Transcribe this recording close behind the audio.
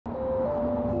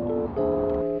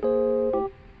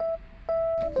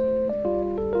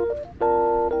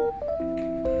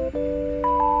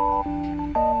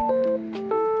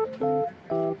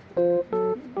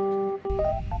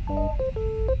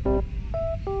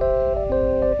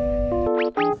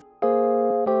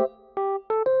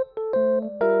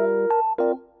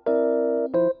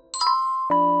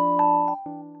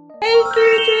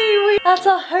at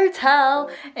a hotel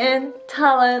in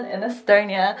Tallinn in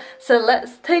Estonia. So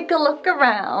let's take a look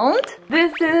around.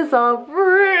 This is our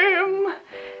room.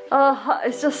 Oh,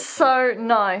 it's just so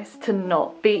nice to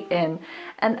not be in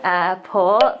an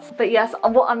airport. But yes,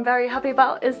 what I'm very happy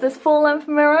about is this full-length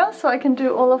mirror, so I can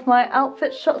do all of my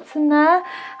outfit shots in there.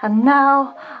 And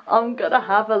now I'm gonna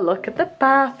have a look at the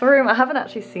bathroom. I haven't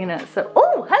actually seen it, so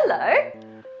oh, hello.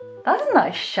 That's a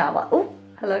nice shower. Oh,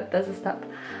 hello, there's a step.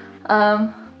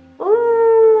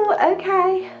 Ooh,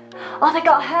 okay. Oh, they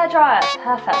got a hairdryer.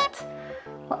 Perfect.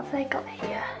 What have they got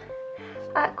here?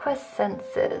 Aqua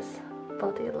Senses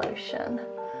body lotion.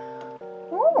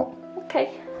 Oh,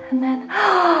 okay. And then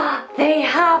they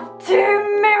have 2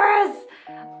 mirrors.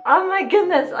 Oh my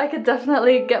goodness, I could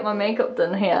definitely get my makeup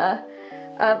done here.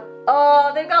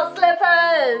 Oh, they've got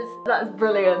slippers. That's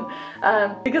brilliant.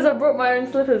 Because I brought my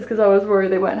own slippers because I was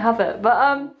worried they won't have it. But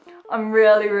I'm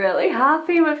really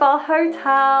happy with our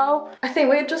hotel. I think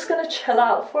we're just gonna chill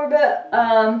out for a bit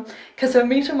because we're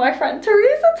meeting my friend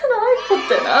Teresa tonight for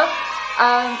dinner.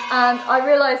 And I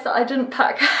realised that I didn't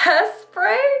pack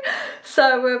hairspray,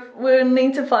 so we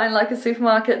need to find like a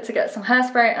supermarket to get some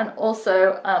hairspray and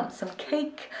also some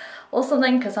cake or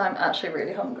something because I'm actually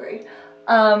really hungry.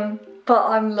 But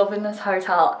I'm loving this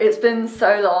hotel. It's been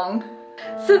so long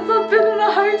since I've been in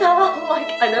a hotel. Like,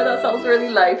 I know that sounds really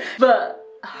lame, but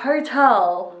a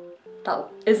hotel that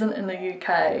isn't in the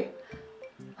UK.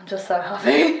 I'm just so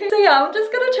happy. So yeah, I'm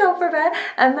just gonna chill for a bit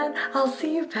and then I'll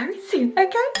see you very soon,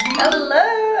 okay?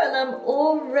 Hello, and I'm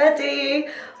all ready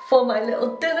for my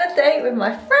little dinner date with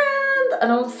my friend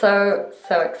and I'm so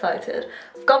excited.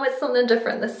 I've gone with something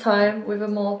different this time with a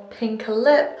more pinker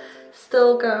lip,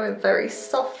 still going with very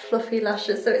soft fluffy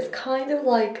lashes, so it's kind of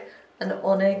like an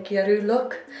gyaru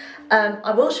look.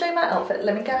 I will show you my outfit.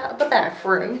 Let me get out of the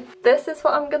bathroom. This is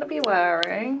what I'm gonna be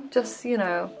wearing. Just, you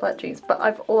know, black jeans. But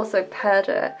I've also paired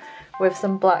it with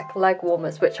some black leg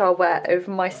warmers, which I'll wear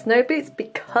over my snow boots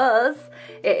because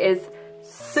it is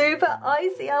super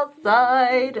icy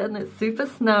outside and it's super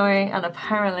snowy and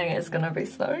apparently it's gonna be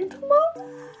snowing tomorrow.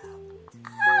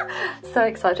 So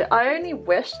excited. I only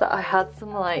wish that I had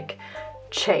some like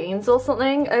chains or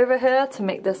something over here to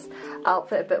make this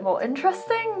outfit a bit more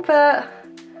interesting, but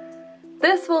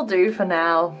this will do for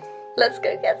now. Let's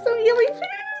go get some yummy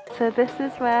food. So this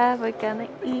is where we're gonna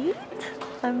eat.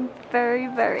 I'm very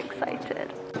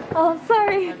excited. Oh,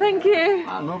 sorry, thank you.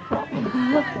 No problem.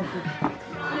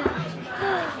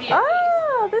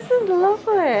 Oh, this is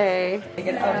lovely.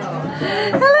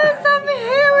 Hello, Sammy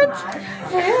here.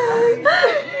 Yay,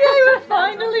 we're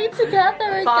finally together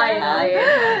again.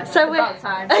 Finally. So we're about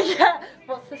time. Yeah.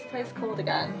 What's this place called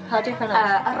again? How do you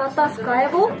pronounce it?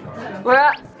 We're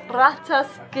at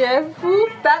Rataskevu.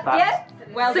 Yeah.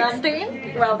 Well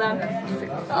 16. Well done.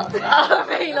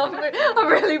 I'm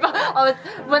really bad.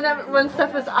 When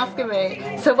Steph was asking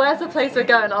me, so where's the place we're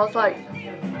going? I was like,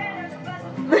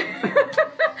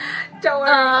 don't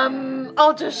worry.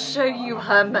 I'll just show you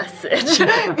her message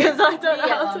because I don't know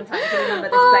how to remember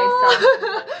this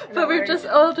place. But we've just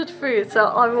ordered food, so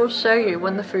I will show you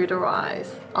when the food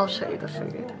arrives. I'll show you the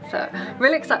food. So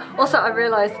really excited. Also, I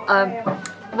realised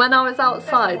when I was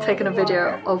outside taking a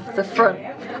video of the front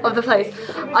of the place,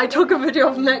 I took a video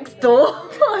of next door.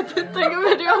 I didn't take a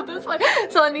video of this place,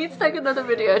 so I need to take another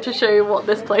video to show you what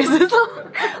this place is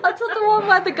like. I took the one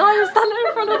where the guy was standing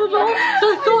in front of the door, so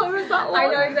I thought it was that one. I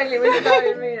know exactly what you're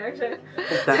going to mean, actually.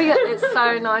 So yeah, it's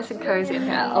so nice and cozy in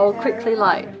here. I'll quickly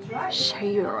like show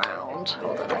you around.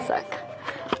 Hold on a sec.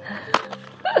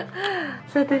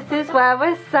 So this is where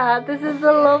we're sat. This is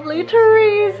the lovely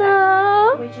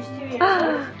Teresa.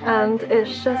 And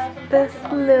it's just this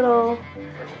little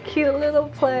cute little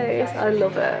place. I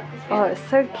love it. Oh, it's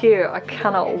so cute. I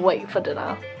cannot wait for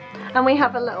dinner. And we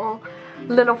have a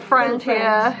little friend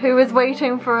here who is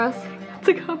waiting for us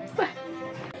to come say.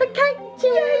 Okay,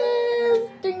 cheers!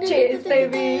 Cheers,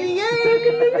 baby!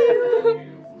 Yay!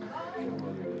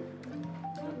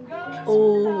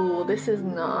 Oh, this is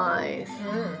nice.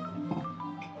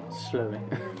 Slowly.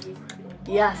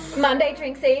 Yes. Monday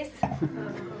drinksies.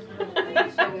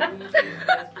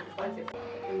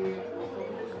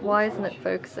 Why isn't it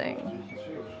focusing?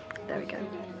 There we go.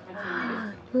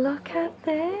 Look at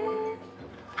this.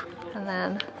 And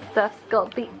then Steph's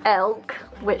got the elk,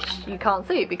 which you can't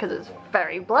see because it's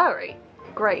very blurry.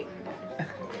 Great.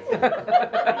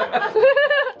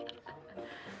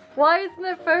 Why isn't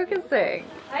it focusing?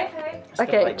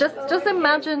 Okay, just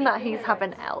imagine that he's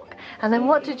having elk. And then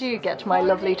what did you get, my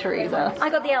lovely Teresa? I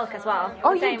got the elk as well.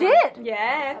 Oh, you did?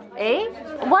 Yeah. Eh?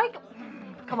 Why?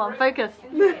 Come on, focus.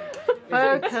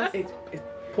 Focus. It's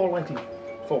poor lighting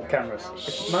for cameras.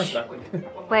 It's nice lighting.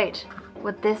 Wait.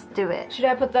 would this do it? Should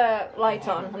I put the light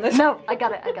on this? No, I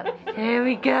got it. Here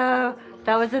we go.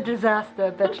 That was a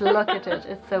disaster, but look at it.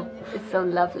 It's so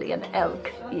lovely. An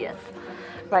elk, yes.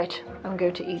 Right, I'm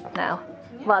going to eat now.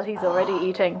 Well, he's already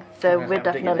eating, so we're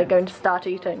definitely going to start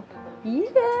eating.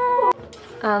 Yeah!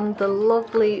 And the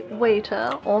lovely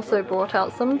waiter also brought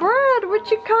out some bread, which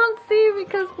you can't see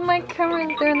because my camera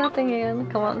is doing that thing again.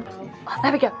 Come on. Oh,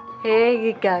 there we go. Here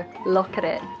you go. Look at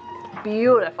it.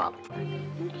 Beautiful.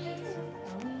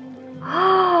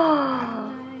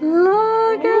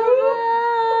 Look at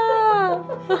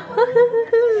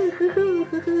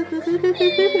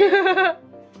that!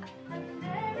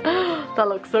 That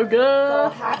looks so good. So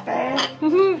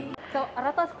happy. So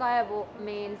rataskaevu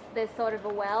means there's sort of a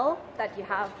well that you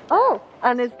have. Oh,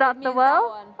 and is that the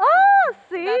well? Oh,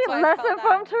 see, lesson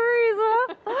from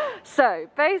Teresa. So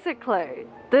basically,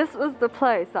 this was the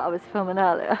place that I was filming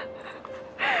earlier.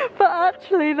 But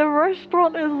actually, the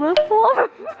restaurant is this one.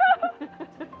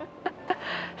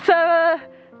 So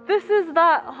this is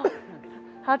that. Oh,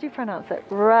 how do you pronounce it?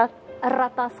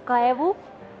 Rataskaevu.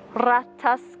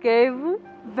 Rataskaevu.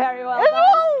 Very well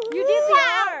done. You did the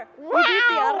R. You did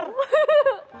the R.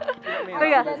 But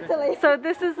yeah, so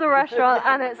this is the restaurant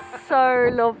and it's so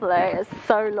lovely. It's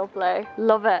so lovely.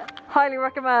 Love it. Highly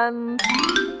recommend.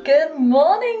 Good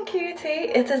morning,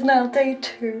 cutie. It is now day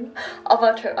 2 of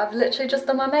our trip. I've literally just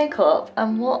done my makeup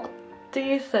and what do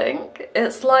you think?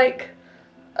 It's like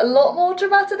a lot more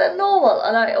dramatic than normal,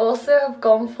 and I also have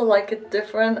gone for like a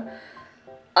different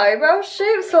eyebrow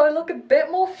shape, so I look a bit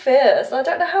more fierce. I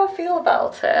don't know how I feel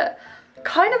about it.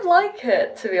 Kind of like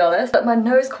it, to be honest, but my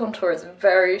nose contour is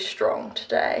very strong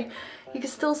today. You can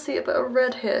still see a bit of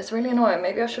red here. It's really annoying.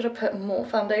 Maybe I should have put more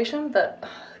foundation, but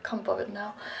I can't bother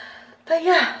now. But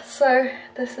yeah, so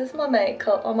this is my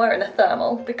makeup. I'm wearing a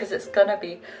thermal because it's gonna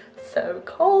be so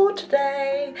cold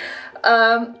today.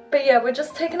 But yeah, we're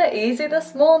just taking it easy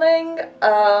this morning.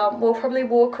 We'll probably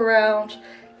walk around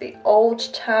the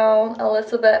old town a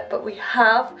little bit, but we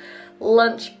have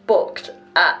lunch booked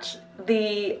at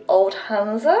the Old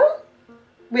Hansa,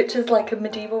 which is like a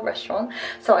medieval restaurant,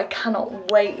 so I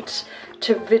cannot wait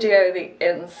to video the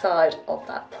inside of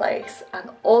that place.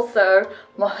 And also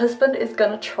my husband is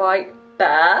gonna try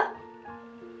bear.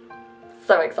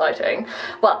 So exciting.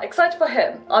 Well, excited for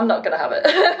him. I'm not gonna have it.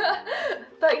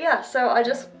 But yeah, so I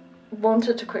just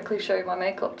wanted to quickly show you my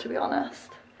makeup, to be honest.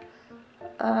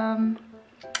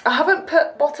 I haven't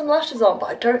put bottom lashes on, but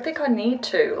I don't think I need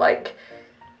to. Like,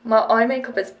 my eye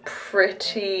makeup is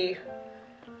pretty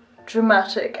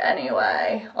dramatic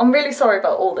anyway. I'm really sorry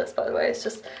about all this, by the way. It's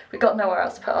just we got nowhere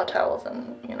else to put our towels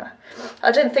and, you know.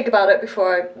 I didn't think about it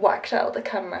before I whacked out the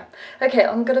camera. Okay,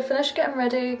 I'm gonna finish getting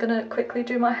ready, gonna quickly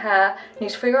do my hair, need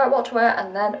to figure out what to wear,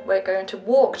 and then we're going to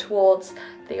walk towards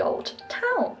the old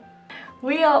town.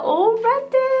 We are all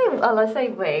ready. Well, I say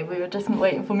we were just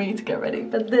waiting for me to get ready,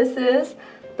 but this is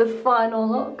the final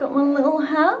look. Got my little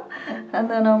hat, and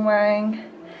then I'm wearing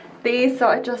these. So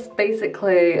I just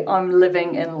basically, I'm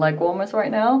living in leg warmers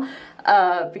right now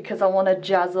because I want to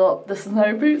jazz up the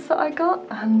snow boots that I got,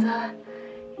 and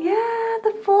yeah,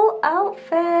 the full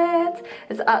outfit.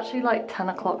 It's actually like 10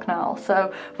 o'clock now,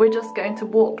 so we're just going to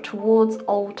walk towards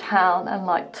Old Town and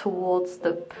like towards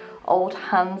the Old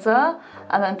Hansa,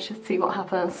 and then just see what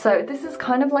happens. So this is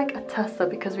kind of like a tester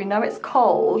because we know it's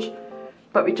cold,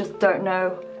 but we just don't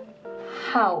know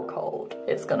how cold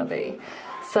it's gonna be.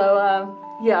 So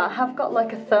yeah, I have got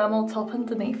like a thermal top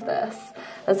underneath this,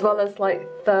 as well as like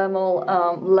thermal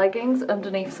leggings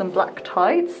underneath some black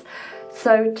tights.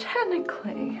 So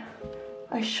technically,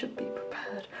 I should be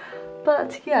prepared.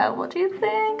 But yeah, what do you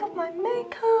think of my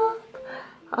makeup?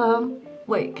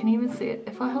 Wait, can you even see it?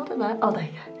 If I hold it there, oh there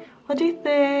you go. What do you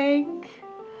think?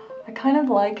 I kind of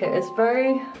like it. It's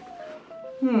very,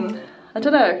 I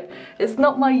don't know. It's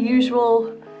not my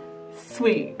usual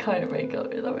sweet kind of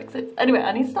makeup, if that makes sense. Anyway,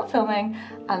 I need to stop filming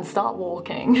and start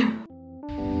walking.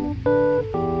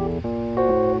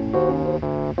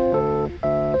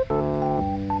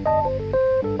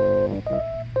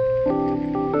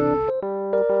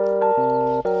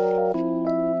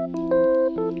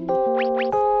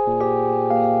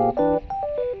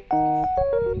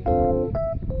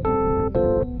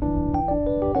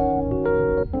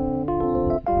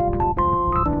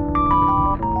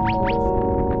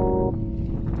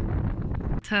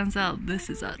 Turns out this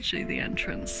is actually the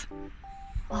entrance.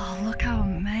 Oh, look how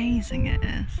amazing it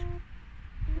is.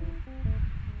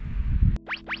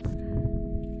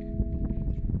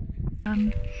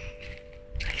 I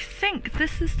think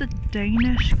this is the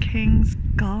Danish King's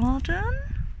Garden.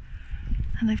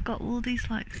 And they've got all these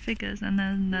like figures, and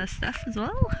then there's Steph as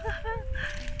well.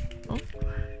 Oh,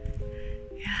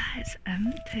 yeah. It's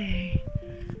empty.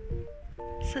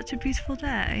 Such a beautiful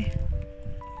day.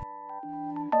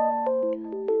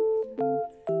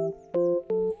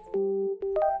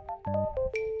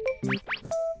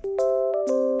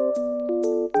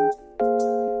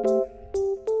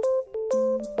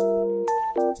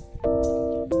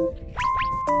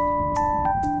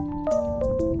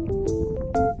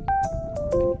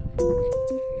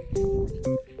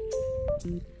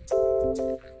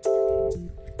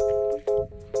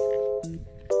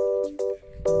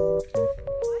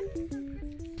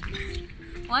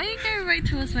 Why are you going right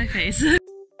towards my face? There's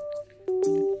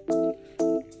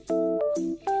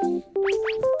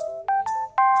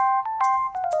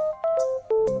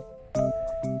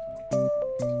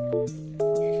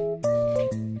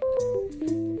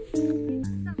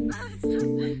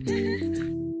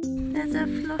a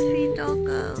fluffy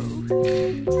doggo.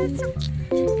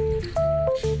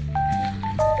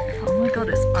 Oh my god,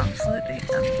 it's absolutely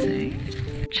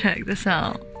empty. Check this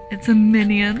out. It's a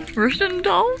minion Russian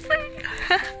doll thing.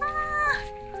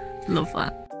 Love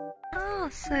that. Oh,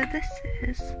 so this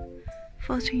is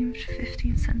 14th,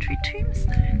 15th century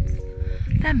tombstones.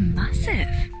 They're massive.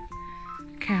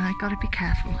 Okay, I gotta be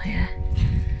careful here.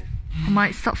 I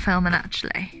might stop filming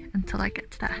actually until I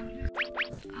get to there.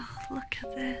 Oh, look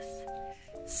at this.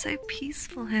 So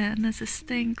peaceful here, and there's a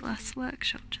stained glass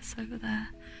workshop just over there.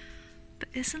 But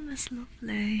isn't this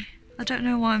lovely? I don't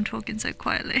know why I'm talking so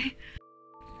quietly.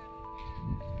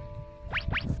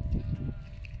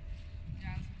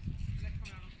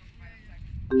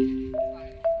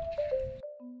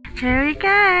 Here we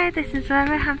go, this is where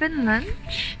we're having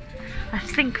lunch. I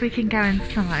think we can go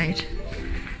inside.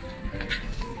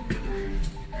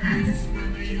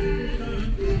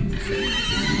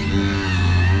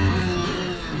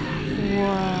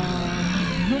 Wow.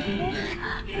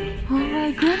 Oh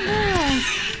my goodness.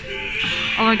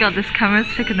 Oh my god, this camera's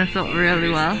picking this up really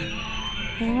well.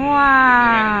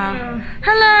 Wow.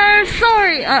 Hello,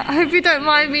 sorry, I hope you don't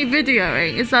mind me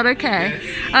videoing. Is that okay?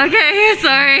 Okay,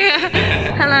 sorry.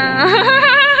 Hello.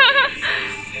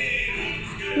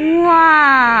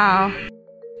 Wow.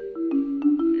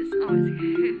 It's always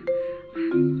good.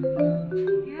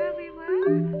 Yeah, we were.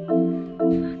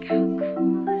 Look how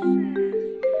cool this is.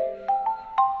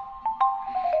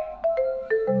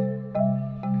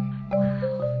 Wow.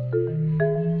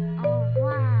 Oh,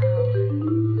 wow.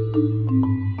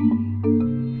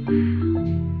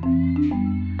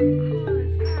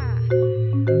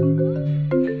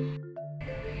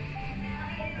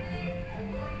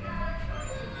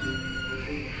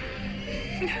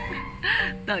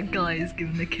 That guy is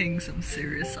giving the king some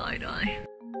serious side-eye.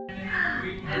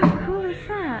 How cool is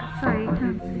that? Sorry, you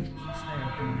can't see.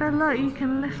 But look, you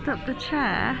can lift up the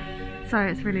chair. Sorry,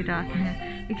 it's really dark in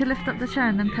here. You can lift up the chair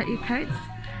and then put your coats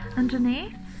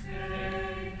underneath.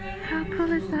 How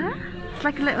cool is that? It's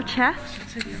like a little chest.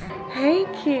 Hey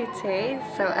cutie!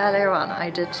 So earlier on I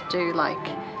did do like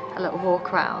a little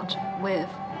walk around with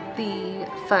the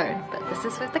phone, but this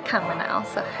is with the camera now,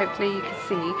 so hopefully you can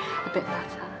see a bit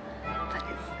better. But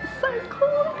it's so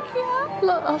cool here.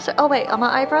 Look, I'll show. Oh wait, are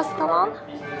my eyebrows still on?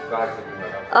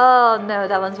 Oh no,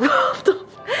 that one's rolled off.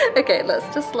 Okay, let's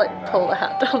just like pull the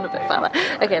hat down a bit further.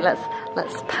 Okay,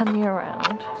 let's pan you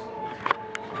around.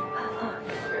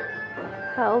 Look,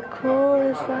 how cool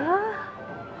is that?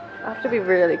 I have to be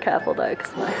really careful though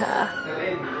because of my hair.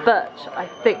 But I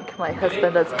think my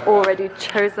husband has already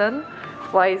chosen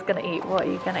what he's gonna eat. What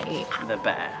are you gonna eat? The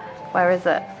bear. Where is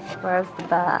it? Where's the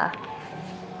bear?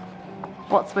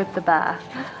 What's with the bear?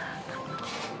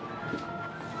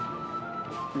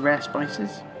 Rare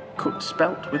spices, cooked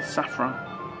spelt with saffron.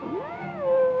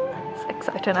 It's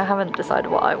exciting. I haven't decided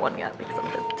what I want yet because I'm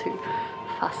a bit too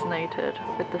fascinated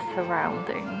with the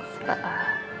surroundings. But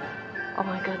oh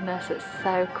my goodness, it's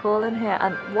so cool in here.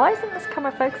 And why isn't this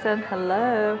camera focusing?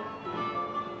 Hello?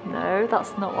 No,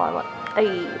 that's not what I want.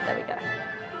 Hey, there we go.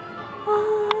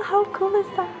 Oh, how cool is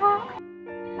that?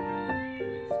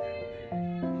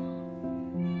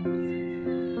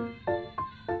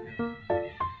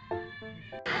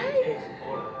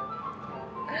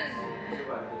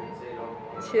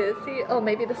 Cheersy. Oh,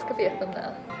 maybe this could be a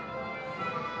thumbnail.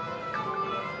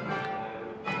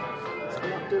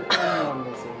 Don't do it all in one,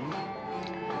 Lizzie.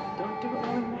 Don't do it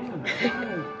all in one.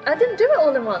 I didn't do it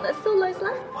all in one. There's still loads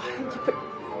left. Why did you put...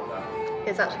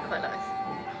 It's actually quite nice.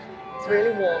 It's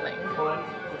really warming.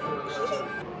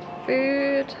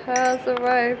 Food has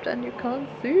arrived and you can't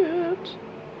see it.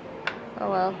 Oh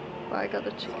well, I got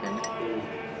the chicken.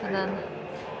 And then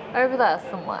over there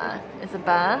somewhere is a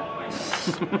bear.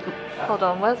 Hold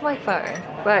on, where's my phone?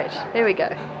 Right, here we go.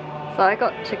 So I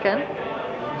got chicken.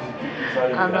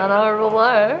 And then over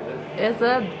there is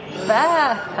a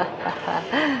bear.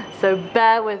 So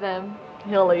bear with him,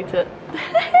 he'll eat it.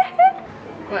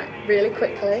 Right, really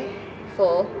quickly,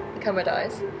 before the camera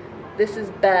dies, this is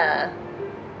bear.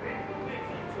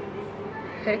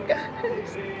 Here it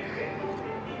goes.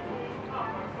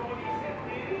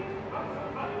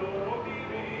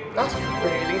 That's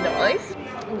really nice.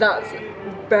 That's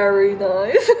very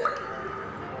nice.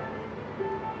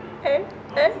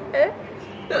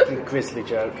 Grizzly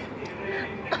joke.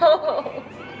 Oh.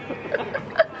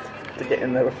 To get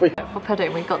in there if we. For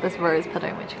pudding, we got this rose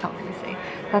pudding, which you can't really see.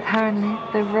 But apparently,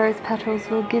 the rose petals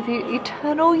will give you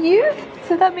eternal youth.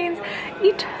 So that means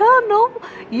eternal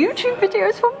YouTube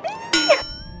videos from me.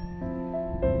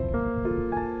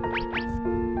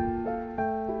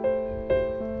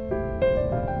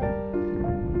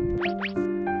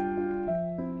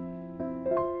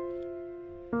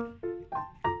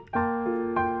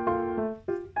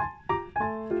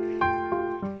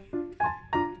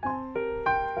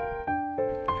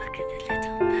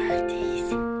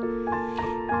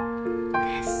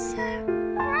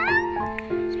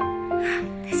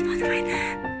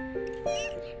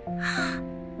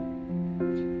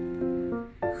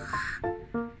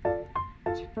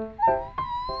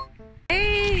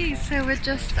 So we're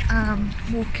just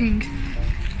walking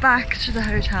back to the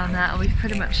hotel now. We've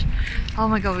pretty much, oh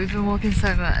my god, we've been walking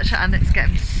so much and it's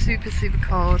getting super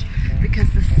cold because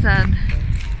the sun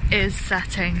is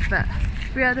setting, but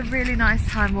we had a really nice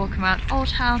time walking around Old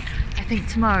Town. I think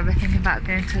tomorrow we're thinking about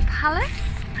going to the palace,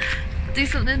 do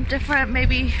something different,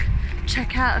 maybe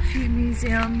check out a few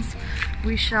museums.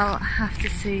 We shall have to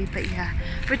see, but yeah,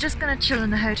 we're just gonna chill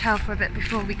in the hotel for a bit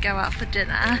before we go out for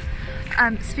dinner.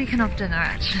 Speaking of dinner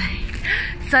actually,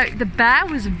 so the bear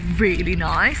was really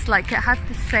nice, like it had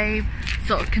the same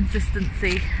sort of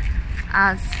consistency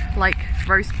as like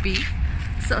roast beef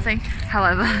sort of thing.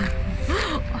 However,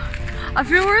 I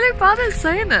feel really bad at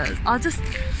saying this. I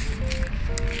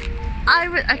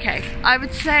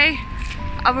would say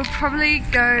I would probably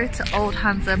go to Old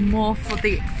Hansa more for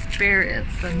the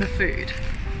experience than the food.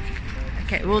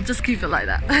 Okay, we'll just keep it like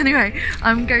that. Anyway,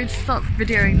 I'm going to stop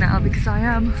videoing now because I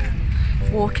am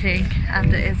walking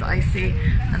and it is icy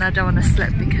and I don't want to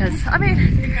slip because, I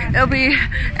mean, it'll be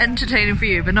entertaining for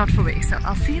you but not for me, so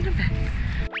I'll see you in a bit.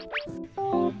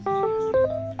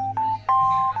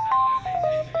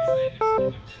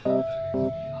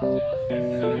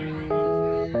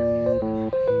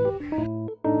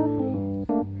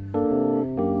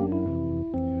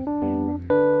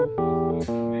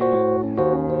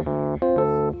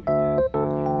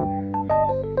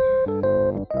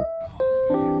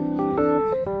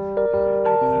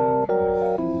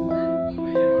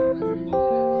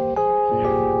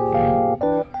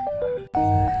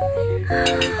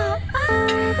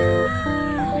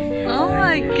 Oh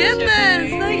my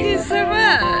goodness, thank you so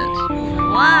much.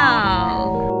 Wow.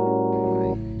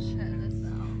 Check this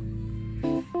out.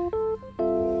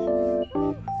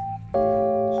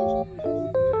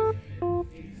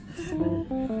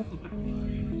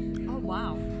 Oh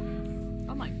wow.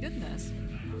 Oh my goodness.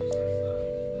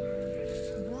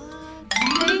 What?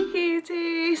 Hey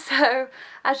cutie. So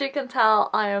as you can tell,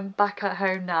 I am back at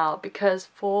home now because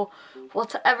for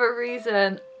whatever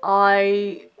reason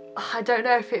I don't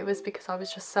know if it was because I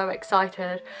was just so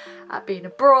excited at being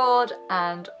abroad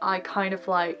and I kind of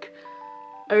like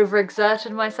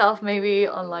overexerted myself maybe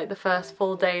on like the first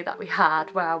full day that we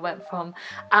had, where I went from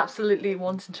absolutely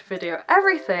wanting to video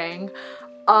everything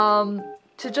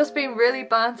to just being really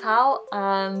burnt out,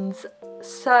 and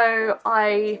so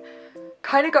I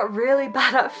kind of got really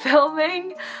bad at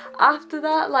filming after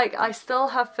that. Like I still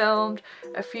have filmed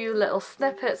a few little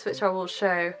snippets which I will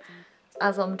show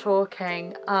as I'm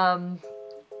talking,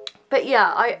 but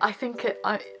yeah, I think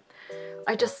I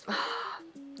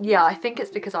think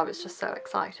it's because I was just so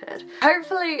excited.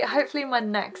 Hopefully my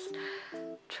next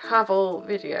travel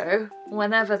video,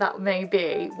 whenever that may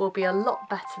be, will be a lot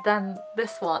better than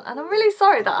this one. And I'm really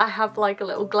sorry that I have like a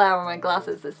little glare on my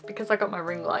glasses. It's because I got my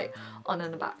ring light on in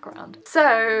the background.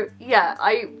 So yeah,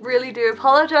 I really do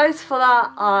apologise for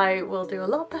that. I will do a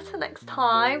lot better next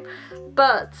time,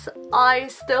 but I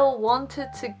still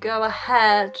wanted to go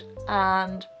ahead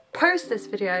and post this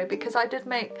video because I did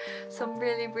make some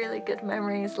really good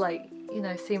memories, like, you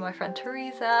know, seeing my friend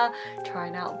Teresa,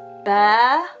 trying out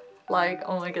bear, like,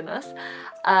 oh my goodness,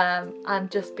 and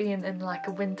just being in like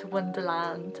a winter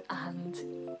wonderland, and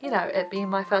you know, it being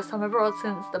my first time abroad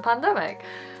since the pandemic.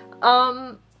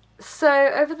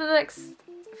 So over the next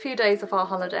few days of our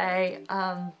holiday,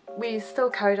 we still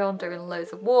carried on doing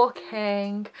loads of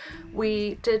walking.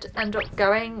 We did end up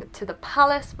going to the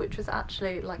palace, which was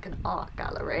actually like an art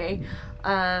gallery,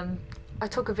 I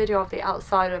took a video of the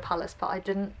outside of the palace, but I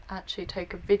didn't actually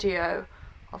take a video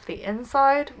of the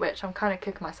inside, which I'm kind of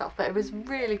kicking myself, but it was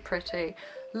really pretty.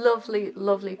 Lovely,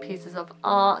 lovely pieces of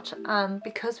art, and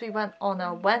because we went on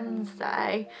a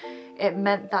Wednesday, it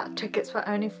meant that tickets were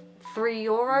only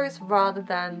 €3 rather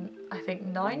than I think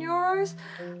 €9,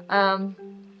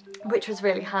 which was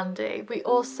really handy. We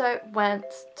also went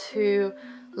to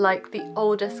like the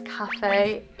oldest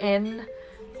cafe in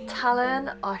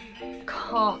Tallinn. I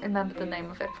can't remember the name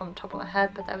of it from the top of my head,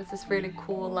 but there was this really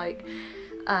cool like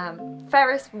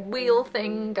Ferris wheel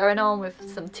thing going on with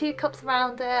some teacups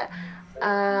around it.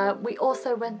 We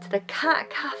also went to the cat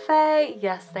cafe.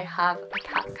 Yes, they have a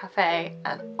cat cafe,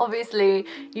 and obviously,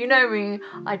 you know me,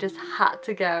 I just had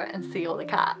to go and see all the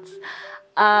cats.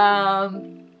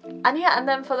 And yeah, and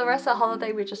then for the rest of the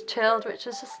holiday we just chilled, which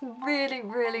was just really,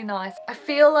 really nice. I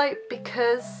feel like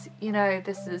because, you know,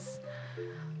 this is,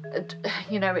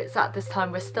 you know, it's at this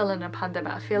time, we're still in a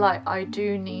pandemic, I feel like I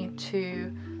do need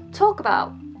to talk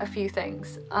about a few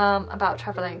things about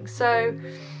traveling. So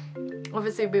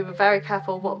obviously we were very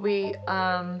careful what we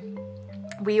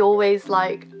always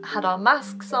like had our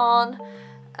masks on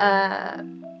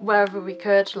wherever we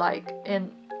could, like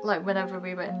whenever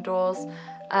we were indoors.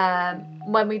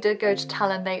 When we did go to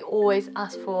Tallinn, they always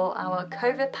asked for our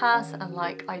COVID pass and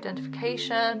like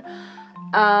identification.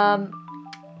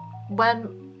 When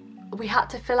we had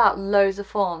to fill out loads of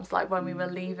forms, like when we were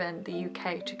leaving the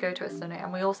UK to go to Estonia,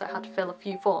 and we also had to fill a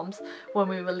few forms when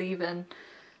we were leaving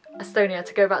Estonia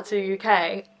to go back to the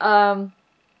UK.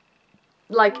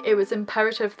 Like it was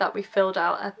imperative that we filled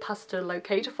out a passenger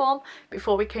locator form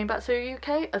before we came back to the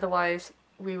UK, otherwise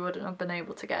we wouldn't have been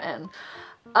able to get in.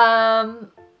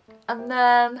 And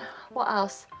then what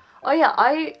else? Oh yeah,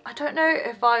 I don't know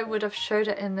if I would have showed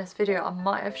it in this video. I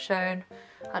might have shown,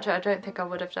 actually I don't think I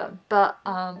would have done, but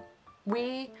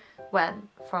we went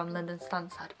from London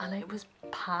Stansted and it was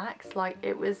packed, like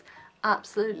it was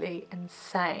absolutely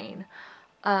insane,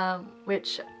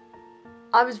 which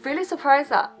I was really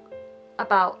surprised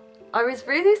about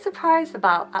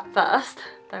at first.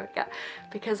 There we go,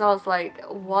 because I was like,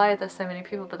 why are there so many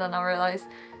people? But then I realised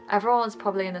everyone's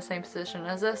probably in the same position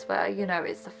as us, where, you know,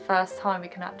 it's the first time we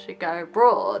can actually go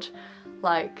abroad.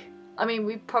 Like, I mean,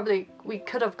 we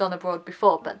could have gone abroad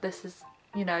before, but this is,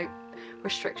 you know,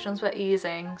 restrictions were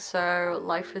easing, so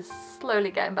life is slowly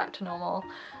getting back to normal.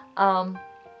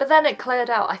 But then it cleared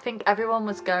out. I think everyone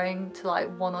was going to like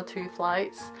 1 or 2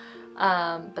 flights,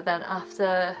 but then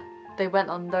after they went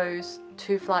on those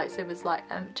 2 flights, it was like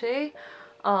empty.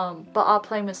 But our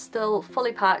plane was still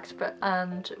fully packed,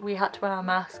 and we had to wear our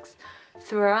masks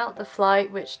throughout the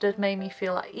flight, which did make me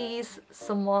feel at ease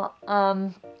somewhat.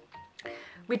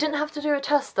 We didn't have to do a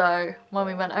test though when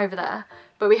we went over there,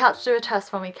 but we had to do a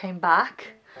test when we came back.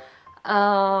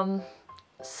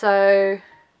 So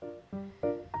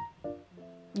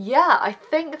yeah, I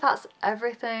think that's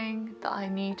everything that I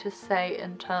need to say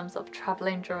in terms of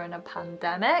traveling during a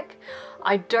pandemic.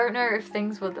 I don't know if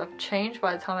things would have changed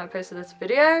by the time I posted this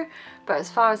video, but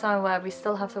as far as I'm aware, we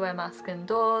still have to wear masks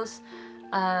indoors,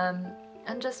 and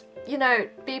just, you know,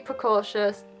 be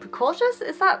precautious. Precautious?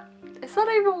 Is that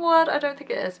even a word? I don't think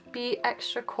it is. Be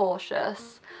extra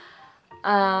cautious.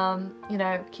 You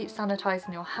know, keep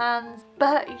sanitizing your hands.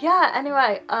 But yeah,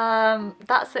 anyway,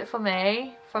 that's it from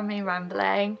me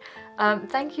rambling.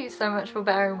 Thank you so much for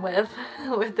bearing with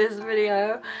this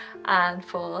video and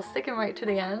for sticking right to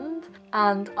the end.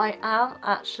 And I am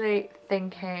actually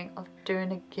thinking of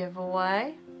doing a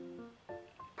giveaway.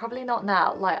 Probably not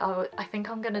now. Like I think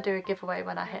I'm gonna do a giveaway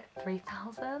when I hit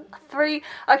 3,000.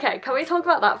 Okay, can we talk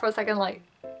about that for a second? Like,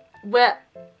 we're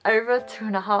over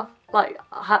 2.5. Like,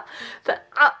 I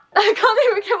can't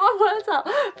even get my words out.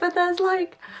 But there's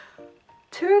like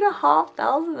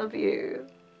 2,500 of you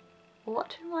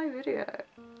watching my video.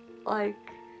 Like,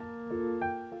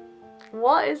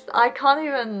 what is, I can't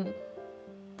even,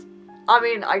 I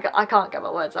mean, I can't get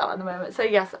my words out at the moment. So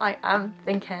yes, I am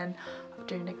thinking of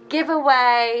doing a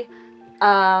giveaway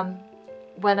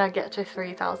when I get to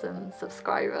 3,000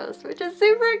 subscribers, which is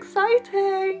super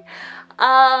exciting.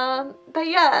 But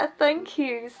yeah, thank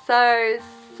you so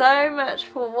much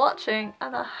for watching,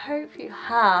 and I hope you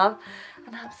have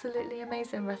an absolutely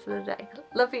amazing rest of the day.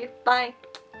 Love you, bye.